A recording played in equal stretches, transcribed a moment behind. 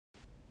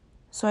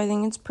So I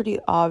think it's pretty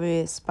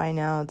obvious by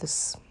now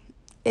this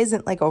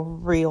isn't like a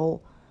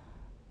real,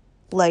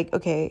 like,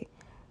 okay,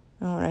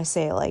 I don't want to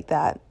say it like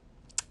that.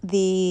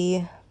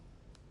 The,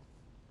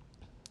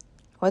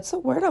 what's the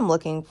word I'm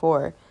looking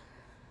for?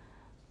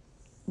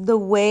 The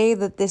way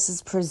that this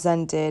is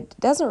presented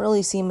doesn't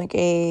really seem like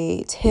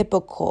a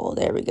typical,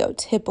 there we go,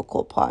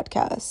 typical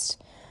podcast.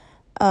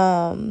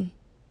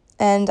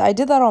 And I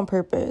did that on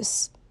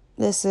purpose.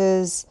 This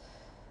is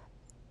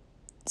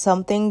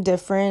something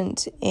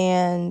different,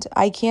 and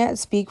I can't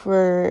speak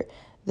for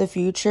the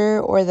future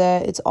or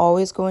that it's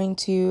always going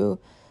to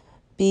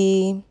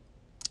be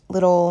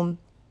little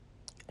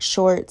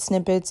short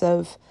snippets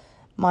of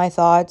my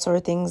thoughts or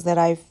things that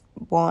I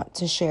want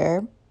to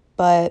share.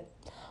 But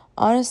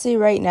honestly,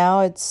 right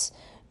now, it's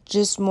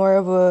just more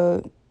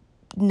of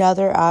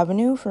another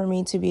avenue for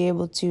me to be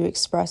able to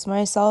express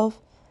myself.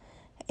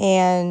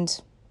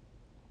 And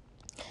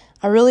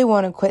I really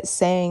want to quit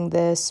saying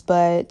this,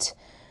 but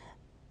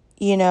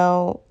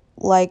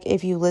like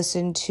if you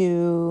listen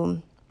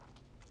to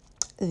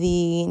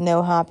the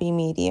No Happy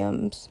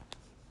Mediums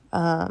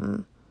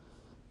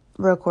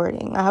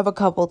recording, I have a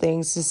couple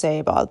things to say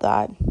about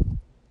that.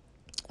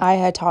 I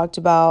had talked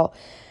about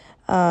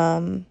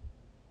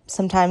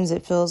sometimes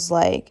it feels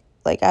like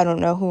I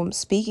don't know who I'm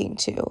speaking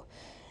to.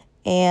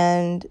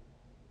 And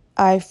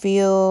I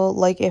feel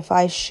like if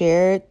I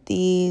shared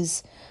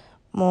these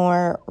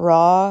more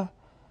raw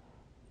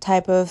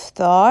type of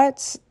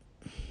thoughts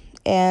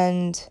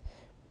and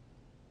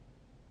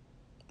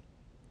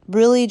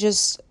really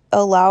just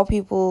allow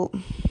people,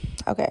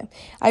 okay,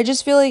 I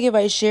just feel like if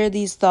I share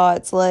these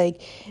thoughts,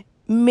 like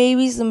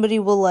maybe somebody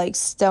will like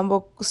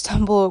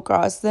stumble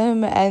across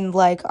them, and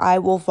like I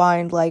will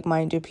find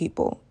like-minded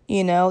people.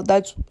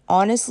 That's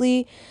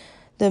honestly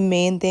the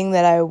main thing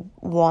that I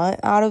want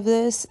out of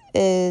this,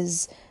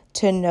 is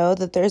to know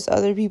that there's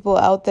other people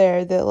out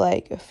there that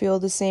like feel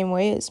the same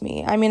way as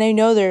me. I mean, I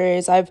know there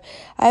is. I've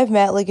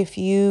met like a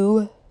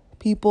few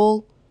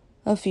people,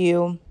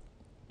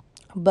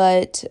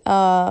 but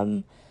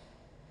I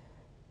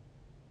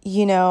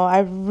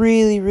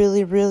really,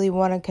 really, really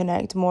want to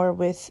connect more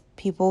with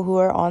people who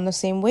are on the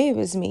same wave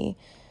as me.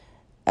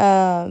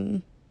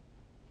 And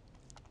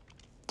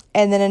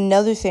then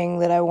another thing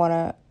that I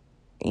want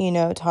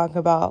to, talk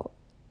about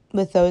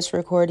with those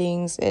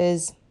recordings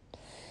is,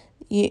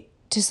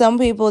 to some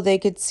people, they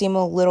could seem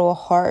a little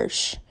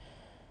harsh.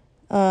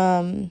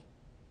 And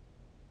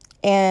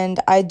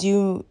I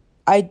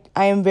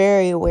am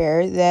very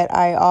aware that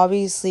I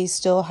obviously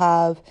still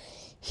have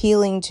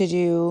healing to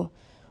do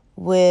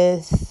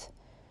with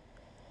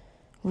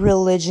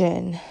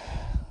religion,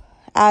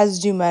 as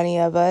do many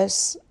of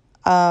us.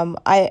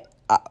 I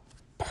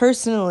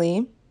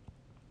personally,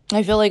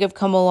 I feel like I've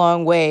come a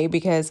long way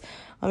because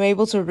I'm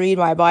able to read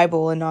my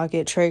Bible and not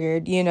get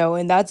triggered,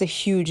 and that's a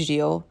huge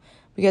deal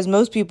because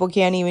most people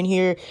can't even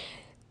hear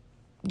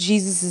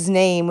Jesus'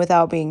 name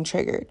without being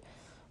triggered.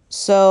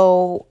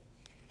 So,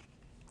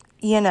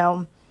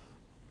 I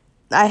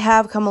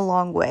have come a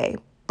long way,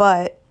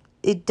 but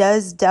it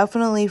does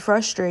definitely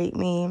frustrate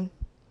me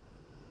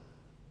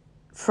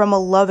from a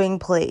loving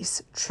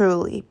place,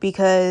 truly,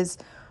 because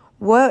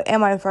what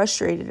am I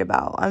frustrated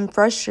about? I'm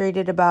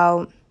frustrated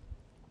about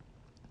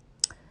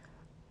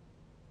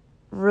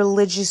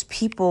religious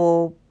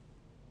people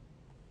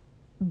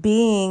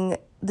being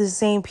the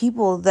same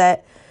people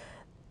that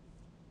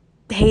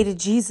hated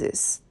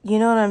Jesus. You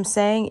know what I'm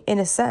saying? In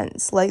a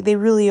sense, like they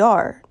really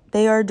are.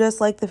 They are just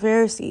like the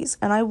Pharisees,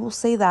 and I will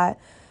say that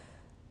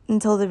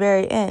until the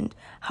very end.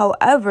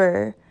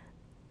 However,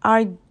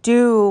 I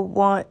do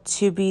want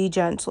to be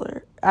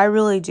gentler. I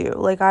really do.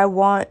 Like, I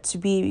want to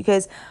be,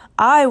 because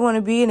I want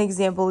to be an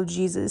example of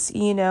Jesus,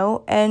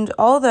 And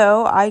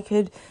although I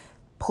could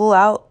pull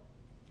out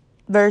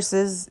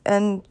verses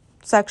and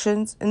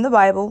sections in the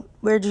Bible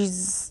where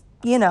Jesus,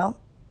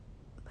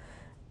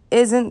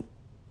 isn't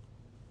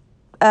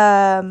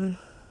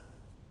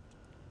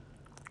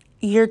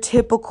your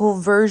typical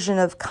version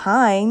of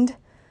kind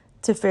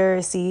to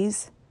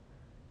Pharisees.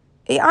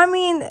 I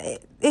mean,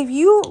 if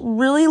you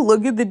really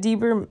look at the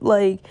deeper,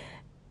 like,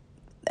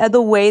 at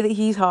the way that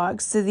he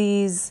talks to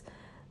these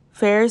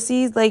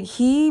Pharisees, like,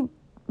 he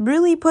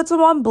really puts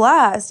them on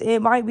blast.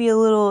 It might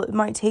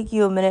take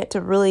you a minute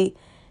to really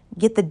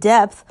get the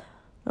depth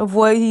of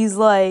what he's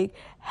like,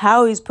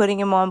 how he's putting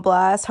him on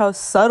blast, how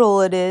subtle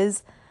it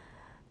is.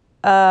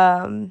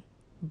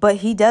 But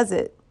he does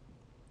it.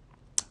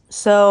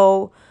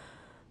 So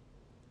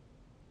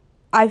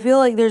I feel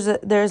like there's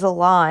a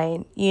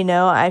line,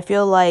 I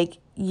feel like,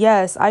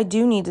 yes, I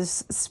do need to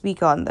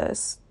speak on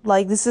this.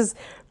 Like, this is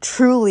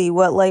truly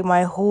what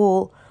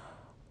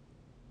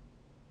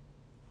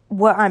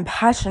I'm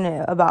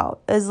passionate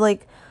about is,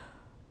 like,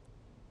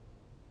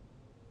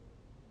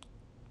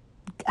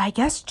 I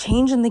guess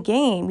changing the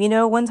game.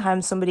 One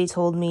time somebody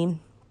told me,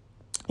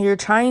 you're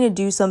trying to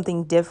do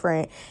something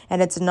different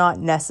and it's not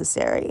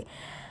necessary.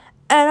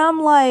 And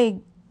I'm like,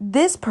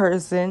 this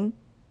person,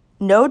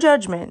 no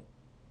judgment,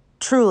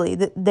 truly,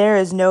 there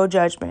is no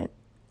judgment.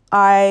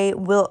 I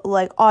will,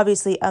 like,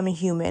 obviously I'm a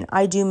human.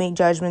 I do make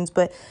judgments,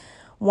 but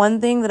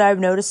one thing that I've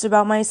noticed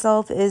about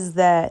myself is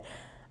that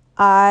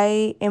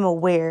I am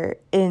aware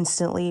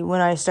instantly when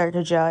I start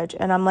to judge,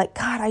 and I'm like,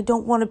 God, I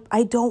don't want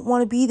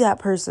to be that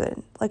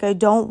person. Like, I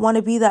don't want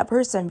to be that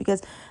person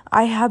because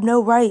I have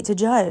no right to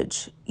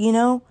judge, you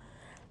know?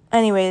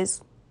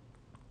 Anyways,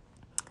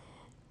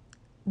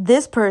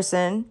 this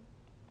person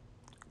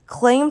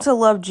claimed to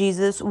love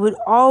Jesus, would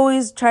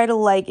always try to,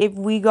 like, if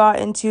we got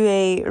into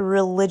a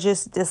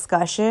religious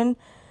discussion,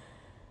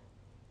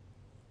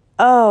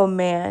 oh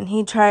man,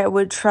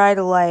 would try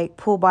to like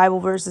pull Bible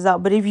verses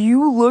out. But if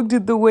you looked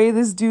at the way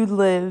this dude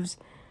lives,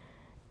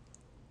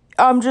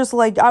 I'm just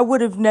like, I would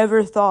have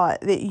never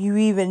thought that you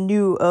even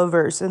knew a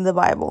verse in the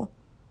Bible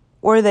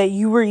or that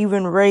you were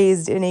even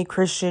raised in a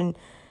Christian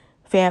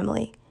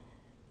family.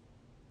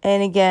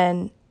 And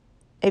again,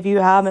 if you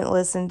haven't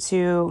listened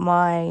to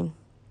my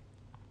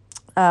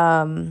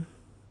No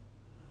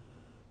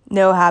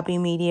Happy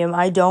Medium,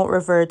 I don't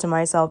refer to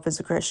myself as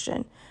a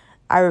Christian.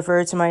 I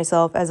refer to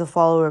myself as a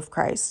follower of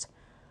Christ.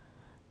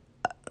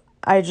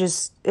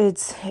 It's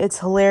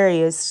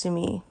hilarious to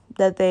me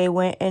that they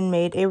went and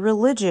made a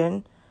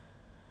religion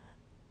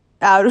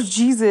out of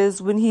Jesus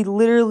when he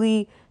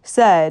literally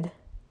said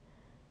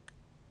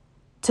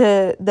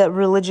that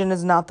religion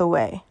is not the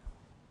way.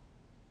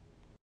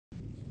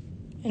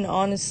 And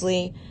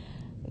honestly,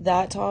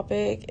 that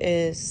topic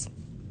is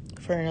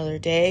for another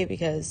day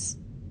because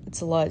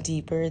it's a lot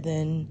deeper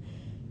than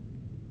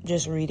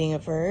just reading a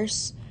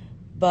verse.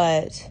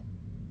 But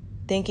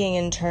thinking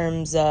in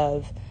terms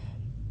of,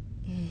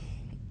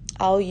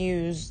 I'll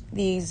use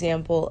the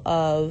example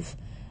of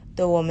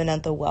the woman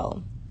at the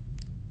well.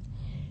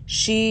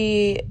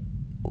 She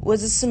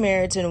was a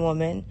Samaritan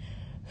woman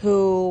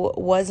who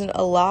wasn't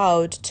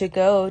allowed to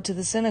go to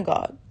the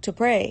synagogue to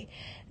pray.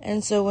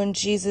 And so when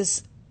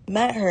Jesus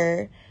met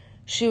her,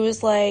 she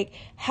was like,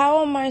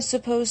 how am I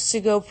supposed to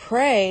go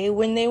pray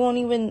when they won't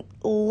even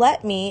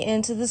let me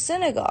into the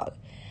synagogue?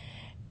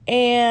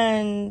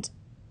 And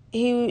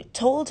he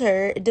told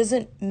her, it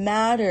doesn't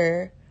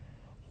matter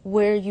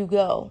where you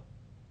go.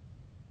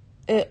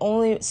 It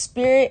only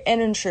spirit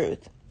and in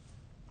truth.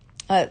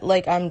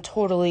 Like, I'm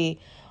totally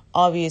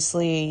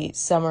obviously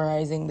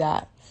summarizing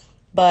that.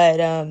 But,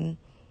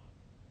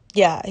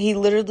 yeah, he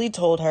literally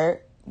told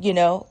her, you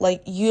know,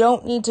 like, you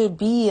don't need to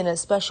be in a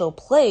special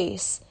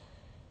place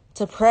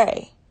to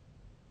pray,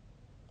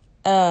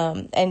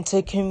 and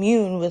to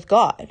commune with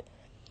God.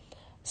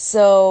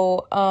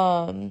 So,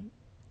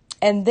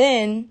 and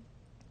then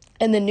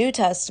in the New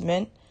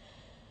Testament,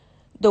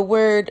 the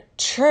word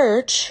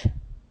church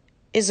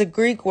is a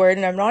Greek word,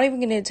 and I'm not even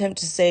going to attempt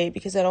to say it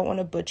because I don't want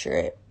to butcher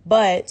it.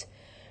 But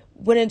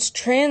when it's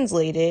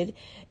translated,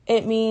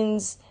 it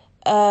means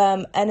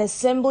an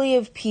assembly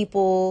of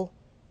people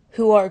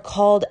who are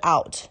called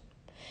out.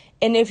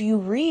 And if you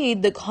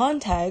read the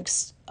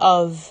context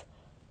of,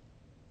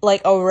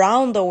 like,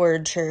 around the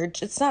word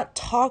church, it's not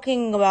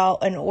talking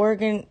about an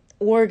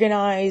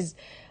organized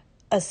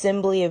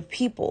assembly of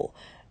people.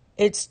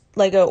 It's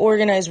like an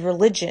organized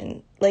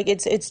religion. Like,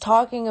 it's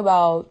talking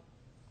about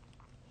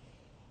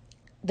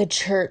the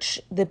church,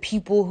 the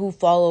people who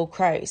follow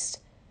Christ.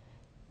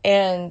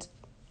 And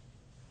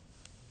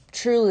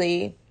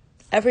truly,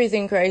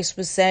 everything Christ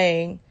was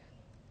saying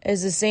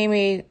is the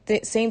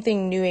same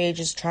thing New Age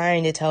is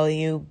trying to tell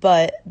you,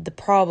 but the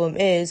problem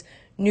is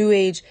New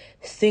Age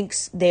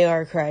thinks they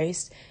are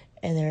Christ,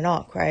 and they're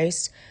not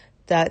Christ.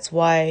 That's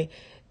why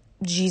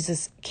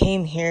Jesus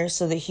came here,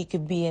 so that he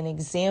could be an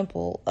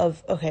example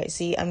of, okay,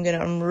 see,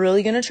 I'm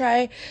really gonna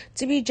try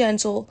to be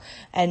gentle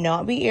and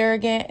not be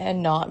arrogant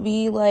and not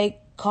be like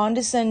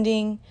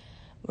condescending.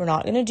 We're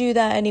not gonna do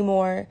that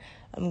anymore.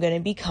 I'm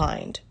gonna be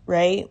kind,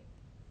 right?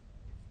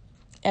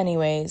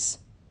 Anyways,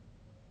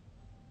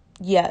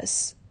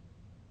 yes.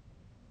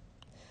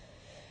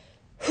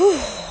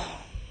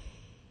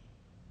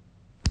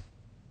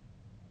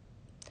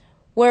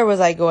 Where was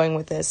I going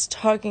with this?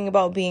 Talking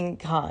about being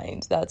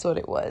kind. That's what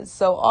it was.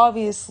 So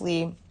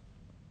obviously,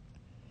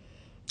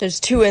 there's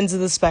two ends of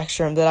the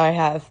spectrum that I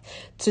have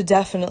to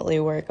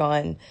definitely work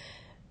on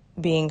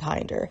being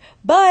kinder.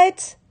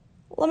 But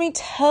let me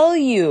tell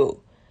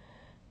you,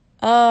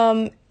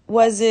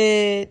 was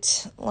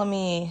it, let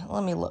me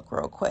look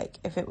real quick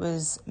if it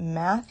was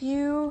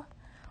Matthew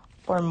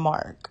or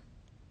Mark.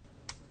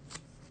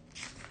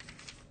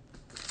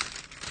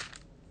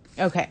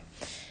 Okay.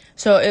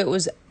 So it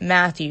was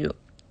Matthew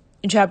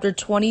in chapter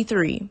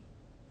 23.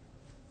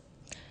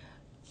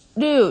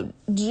 Dude,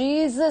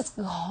 Jesus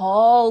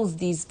calls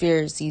these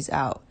Pharisees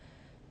out.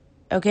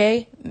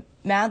 Okay?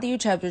 Matthew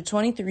chapter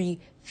 23,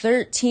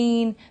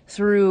 13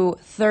 through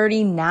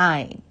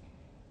 39.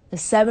 The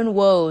 7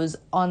 woes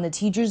on the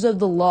teachers of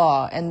the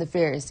law and the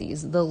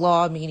Pharisees. The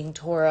law meaning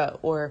Torah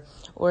or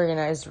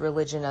organized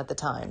religion at the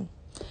time.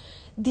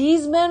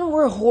 These men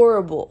were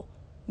horrible.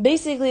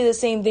 Basically the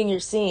same thing you're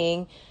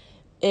seeing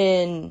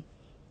in,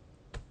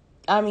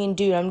 I mean,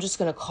 dude, I'm just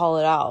going to call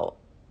it out.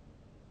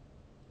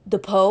 The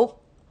Pope.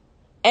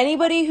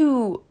 Anybody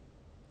who,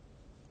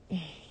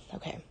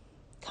 okay,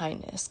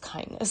 kindness.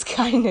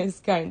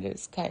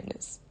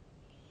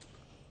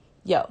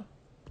 Yo,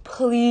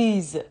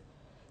 Please.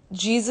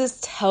 Jesus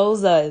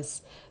tells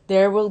us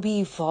there will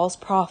be false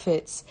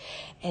prophets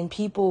and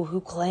people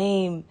who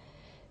claim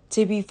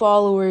to be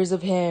followers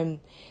of him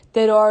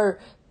that are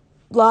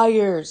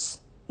liars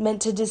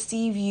meant to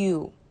deceive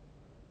you.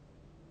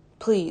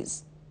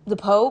 Please, the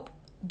Pope,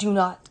 do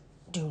not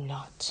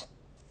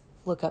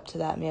look up to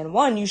that man.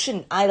 One, you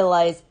shouldn't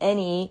idolize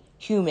any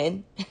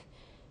human.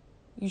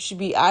 You should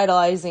be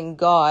idolizing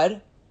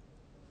God.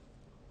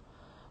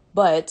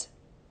 But,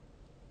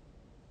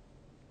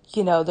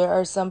 there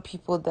are some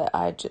people that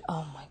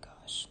oh my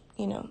gosh,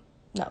 no,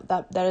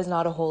 that is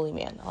not a holy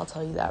man. I'll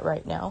tell you that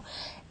right now.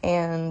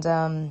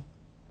 And,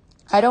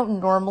 I don't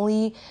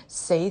normally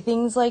say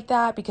things like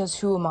that because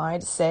who am I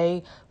to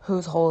say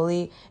who's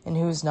holy and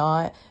who's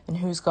not and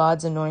who's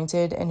God's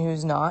anointed and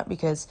who's not,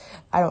 because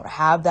I don't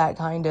have that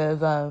kind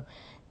of,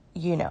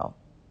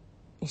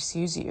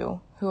 excuse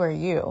you, who are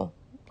you?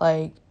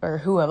 Or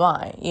who am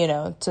I,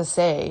 to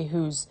say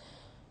who's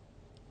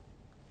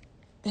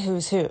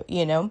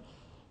who,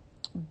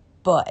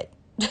 but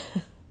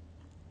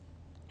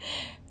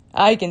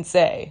I can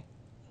say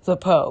the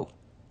Pope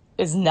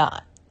is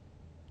not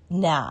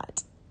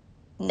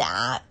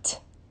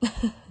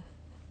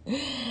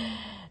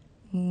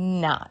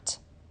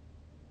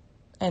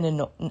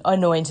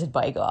anointed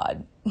by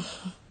God.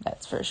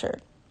 That's for sure.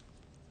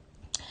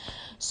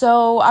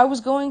 So I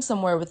was going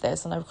somewhere with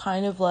this and I've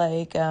kind of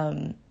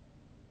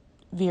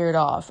veered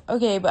off.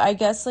 Okay, but I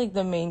guess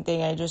the main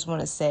thing I just want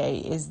to say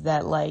is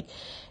that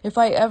if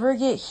I ever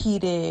get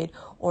heated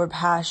or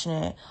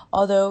passionate,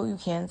 although you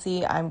can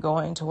see I'm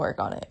going to work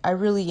on it. I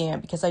really am,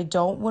 because I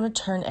don't want to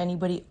turn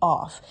anybody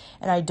off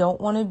and I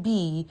don't want to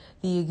be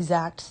the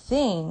exact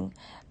thing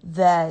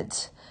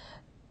that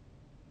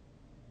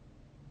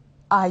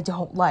I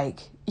don't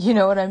like. You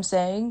know what I'm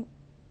saying?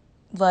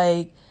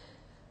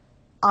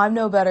 I'm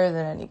no better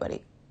than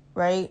anybody,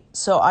 right?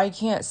 So I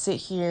can't sit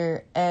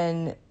here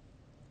and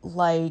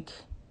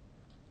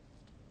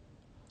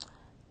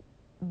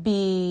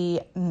be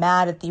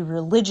mad at the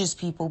religious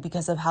people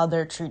because of how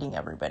they're treating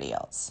everybody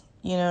else.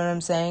 You know what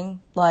I'm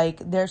saying?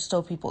 They're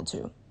still people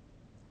too.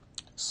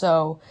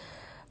 So,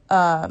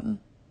 yeah.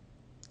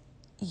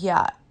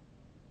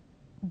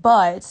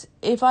 But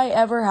if I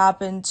ever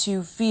happen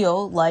to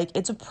feel like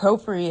it's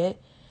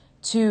appropriate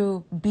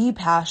to be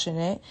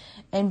passionate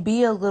and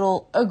be a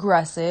little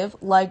aggressive,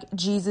 like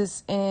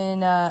Jesus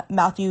in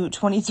Matthew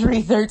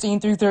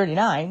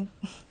 23:13-39,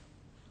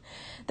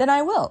 then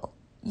I will,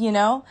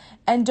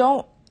 and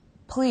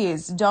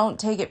please don't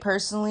take it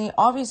personally.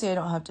 Obviously, I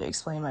don't have to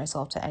explain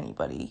myself to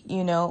anybody,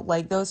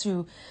 those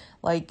who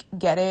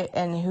get it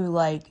and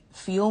who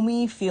feel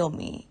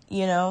me,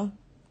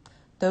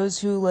 those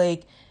who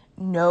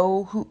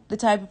know who the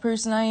type of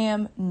person I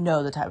am,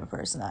 know the type of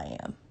person I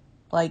am.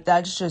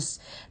 That's just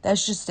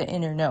the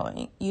inner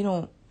knowing.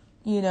 You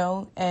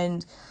don't,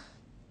 and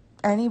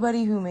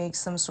anybody who makes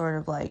some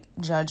sort of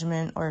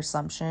judgment or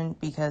assumption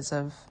because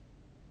of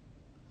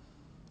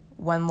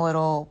one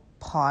little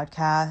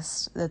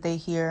podcast that they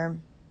hear,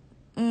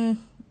 don't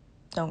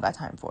got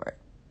time for it.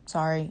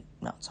 Sorry,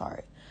 not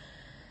sorry.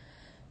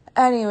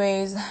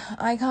 Anyways,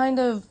 I kind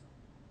of,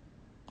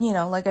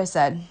 like I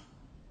said,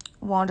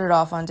 wandered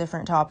off on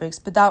different topics,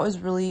 but that was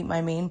really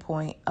my main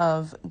point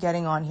of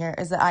getting on here,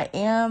 is that I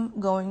am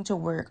going to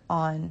work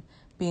on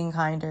being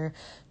kinder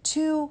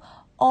to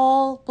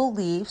all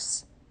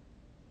beliefs,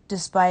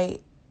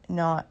 despite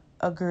not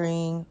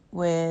agreeing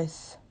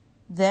with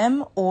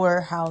them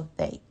or how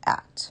they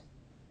act.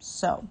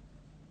 So,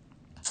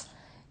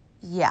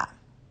 yeah.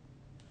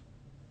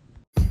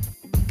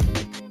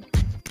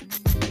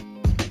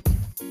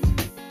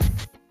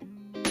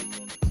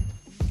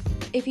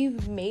 If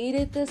you've made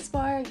it this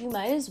far, you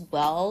might as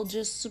well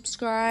just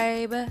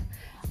subscribe.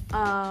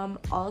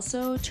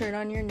 Also, turn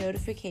on your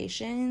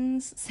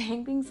notifications.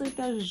 Saying things like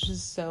that is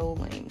just so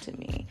lame to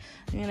me.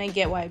 I mean, I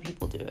get why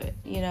people do it,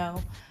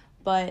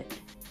 but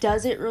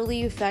does it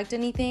really affect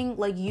anything?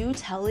 You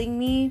telling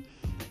me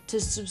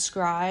to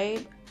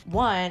subscribe,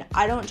 one,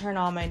 I don't turn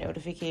on my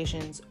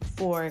notifications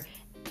for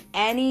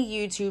any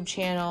YouTube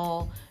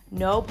channel,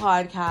 no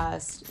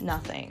podcast,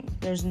 nothing.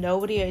 There's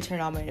nobody I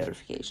turn on my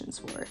notifications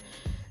for.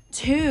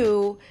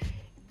 Two,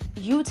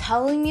 you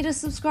telling me to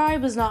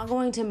subscribe is not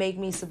going to make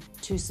me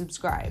to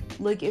subscribe.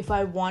 If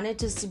I wanted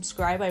to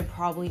subscribe, I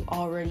probably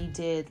already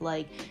did,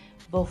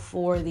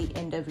 before the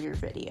end of your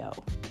video.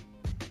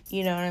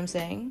 You know what I'm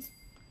saying?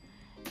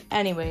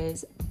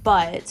 Anyways,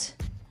 but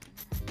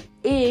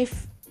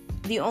if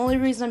the only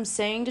reason I'm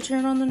saying to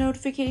turn on the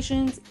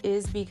notifications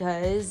is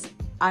because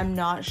I'm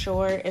not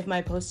sure if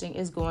my posting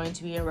is going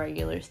to be a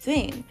regular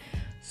thing.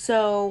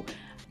 So,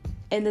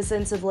 in the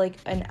sense of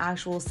an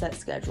actual set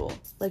schedule.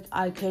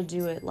 I could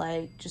do it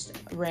just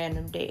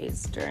random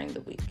days during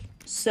the week.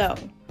 So,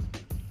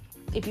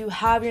 if you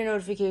have your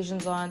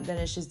notifications on, then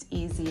it's just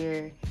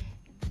easier,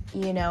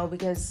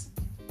 because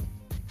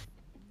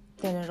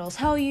then it'll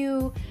tell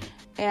you.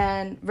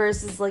 And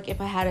versus if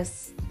I had a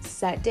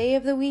set day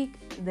of the week,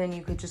 then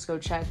you could just go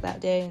check that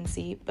day and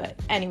see. But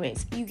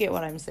anyways, you get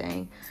what I'm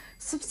saying.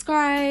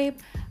 Subscribe.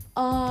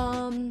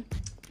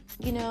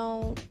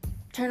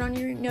 turn on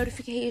your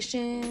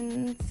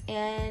notifications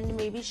and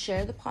maybe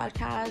share the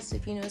podcast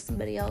if you know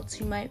somebody else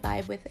who might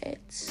vibe with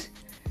it.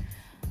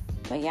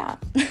 But yeah.